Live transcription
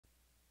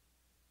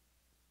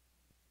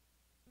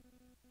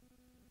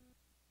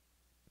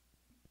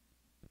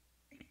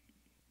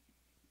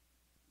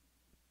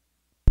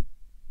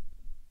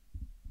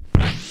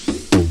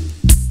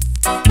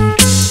Alright.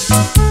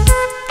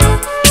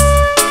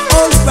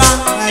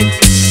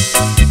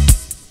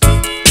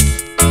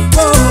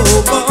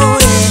 Whoa, whoa,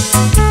 yeah.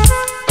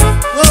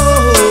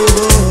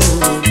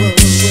 Whoa,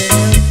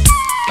 yeah.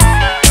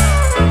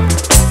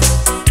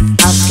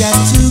 I've got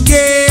to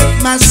get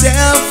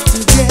myself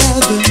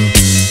together.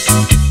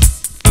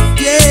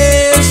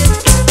 Yes,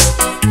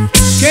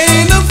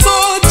 can't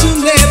afford to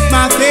let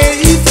my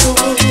faith go.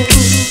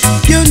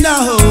 You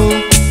know,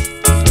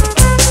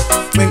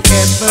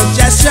 whenever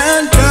the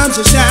sun comes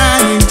a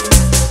shining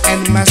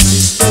and my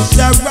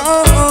sisters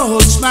are all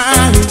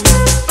smiling,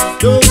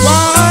 the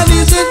world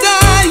is a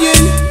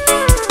dying,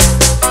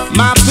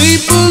 my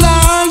people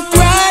are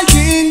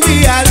crying.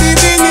 We are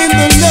living in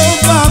the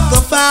love of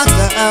the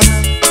Father,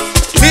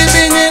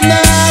 living in the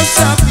house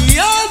of the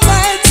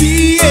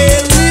Almighty, yeah.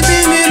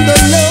 Living in the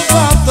love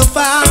of the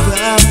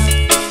Father,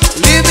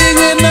 living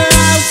in the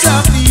house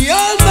of the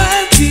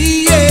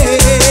Almighty, yeah.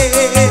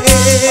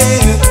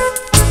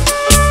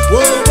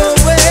 Whoa, whoa,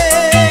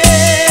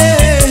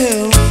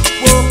 well,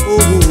 whoa,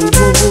 whoa.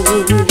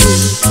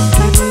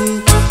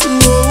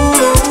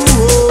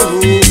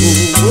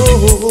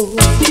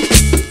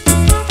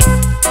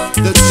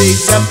 The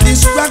days of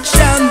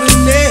destruction will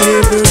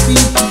never be.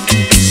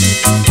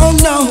 Oh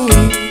no,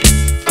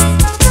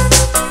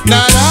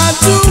 not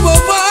unto a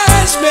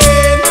wise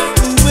man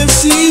who will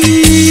see.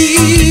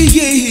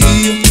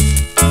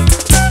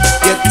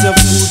 Yet the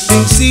fool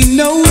thinks he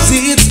knows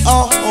it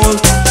all.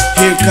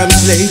 Here comes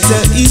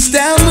later, he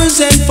stammers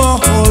and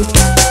falls.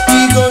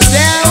 He goes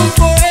down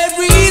for a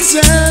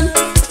reason.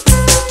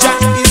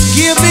 Jack is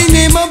giving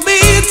him a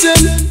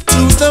beating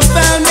to the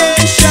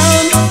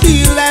foundation.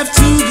 He'll have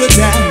to go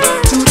down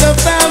to the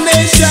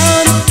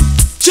foundation.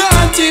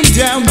 Chant him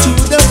down to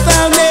the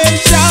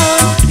foundation.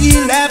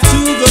 He'll have to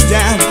go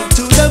down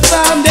to the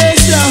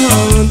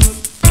foundation.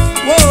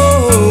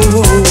 Whoa,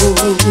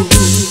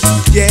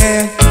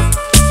 yeah.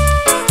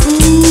 Ooh,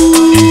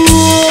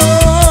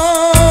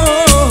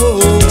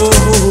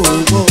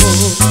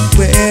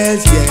 well,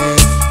 yeah.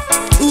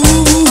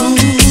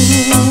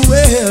 Ooh,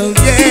 well,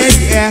 yeah,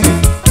 yeah.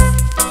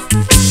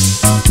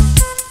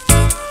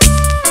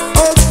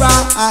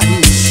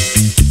 Alright.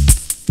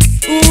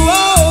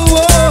 Whoa,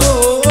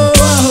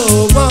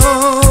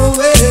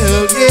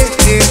 well, yeah.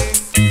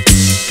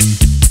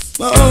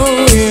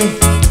 Oh, yeah.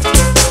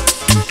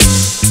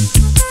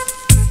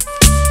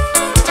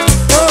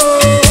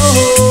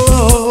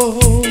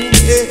 Oh,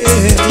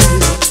 yeah.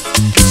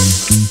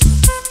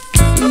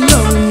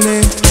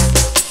 Lonely.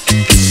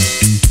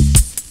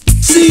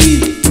 See,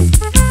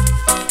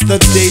 the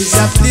days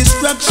of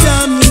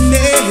destruction will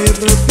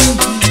never be.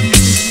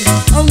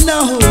 Oh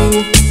no,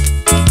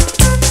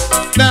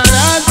 not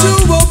unto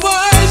a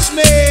wise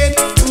man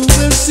who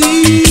will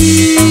see.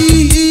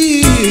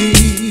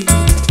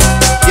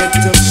 Yet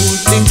the fool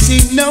thinks he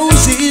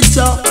knows it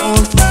all.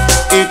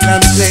 It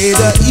comes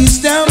later, he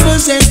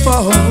stumbles and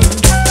falls.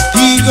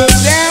 He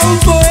goes down